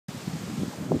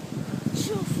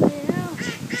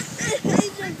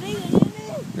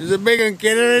He's a big one,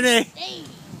 kidder, isn't he? Hey.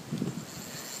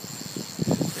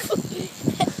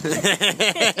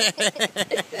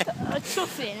 A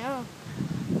trophy, no.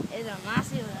 It's a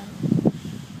massive one.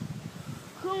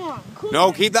 Come on, come on.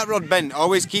 No, keep that rod bent.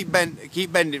 Always keep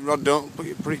bending rod. Don't put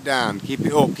it down. Keep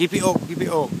it up. Keep it up. Keep it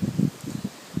up.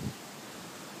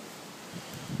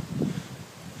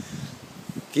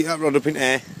 Keep that rod up in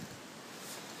air.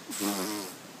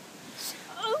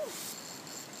 Oh.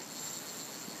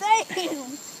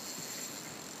 Damn.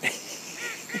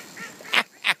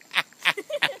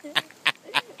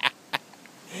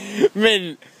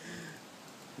 Mint.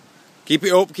 Keep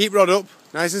it up, keep rod up.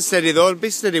 Nice and steady though. Be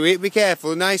steady with it, be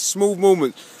careful. Nice smooth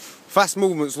movements. Fast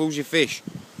movements lose your fish.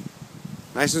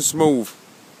 Nice and smooth.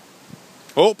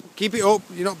 Up, keep it up.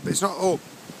 It's not up.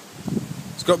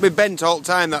 It's got to be bent all the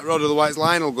time, that rod, otherwise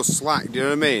line will go slack, do you know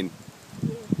what I mean?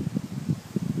 Yeah.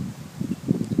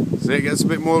 So it gets a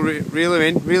bit more, reel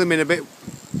him in a bit.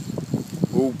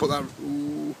 Ooh, put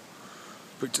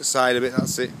it to the side a bit,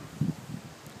 that's it.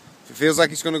 If it feels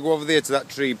like it's going to go over there to that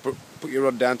tree, put your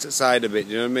rod down to the side a bit,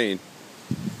 do you know what I mean?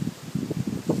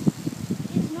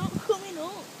 It's not coming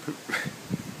up.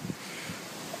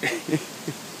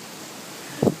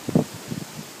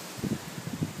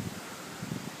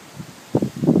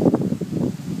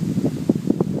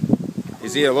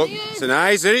 He's here, look. It's a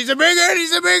nice one. He's a big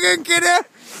one, kidder.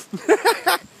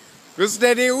 Good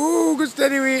steady, ooh, good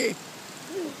steady with it.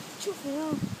 Chuffy,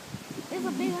 no. There's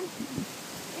a big one.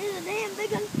 There's a damn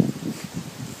big one.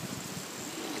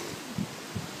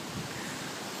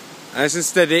 Nice and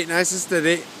steady, nice and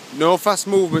steady. No fast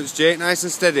movements, Jake, nice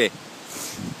and steady.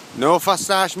 No fast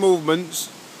harsh movements.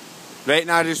 Right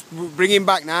now, just bring him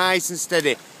back nice and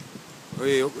steady.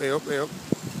 Way up, way up, way up.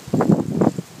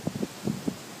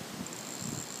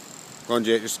 Go on,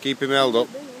 Jake, just keep him held up.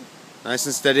 Nice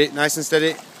and steady, nice and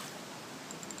steady.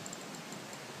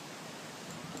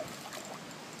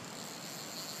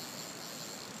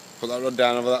 Put that rod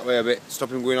down over that way a bit. Stop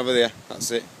him going over there. That's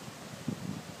it.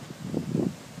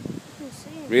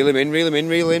 Reel him in, reel him in,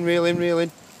 reel in, reel in, reel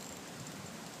in.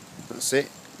 That's it.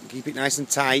 Keep it nice and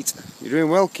tight. You're doing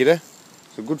well, kidder.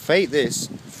 It's a good fate, this.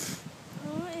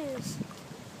 Oh, it is.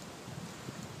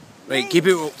 Right, keep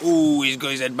it up. Ooh, he's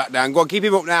got his head back down. Go on, keep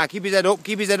him up now. Keep his head up,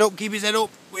 keep his head up, keep his head up.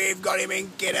 We've got him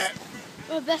in, kidder.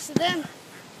 Well, best of them.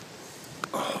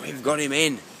 Oh, we've got him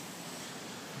in.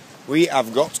 We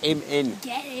have got him in.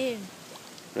 Get him.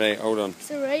 Right, hold on. It's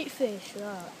a right fish,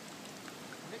 that.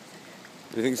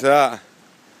 You think so? That?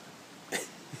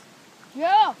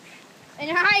 Josh!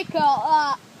 And I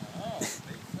caught that.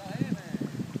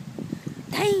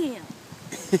 Damn!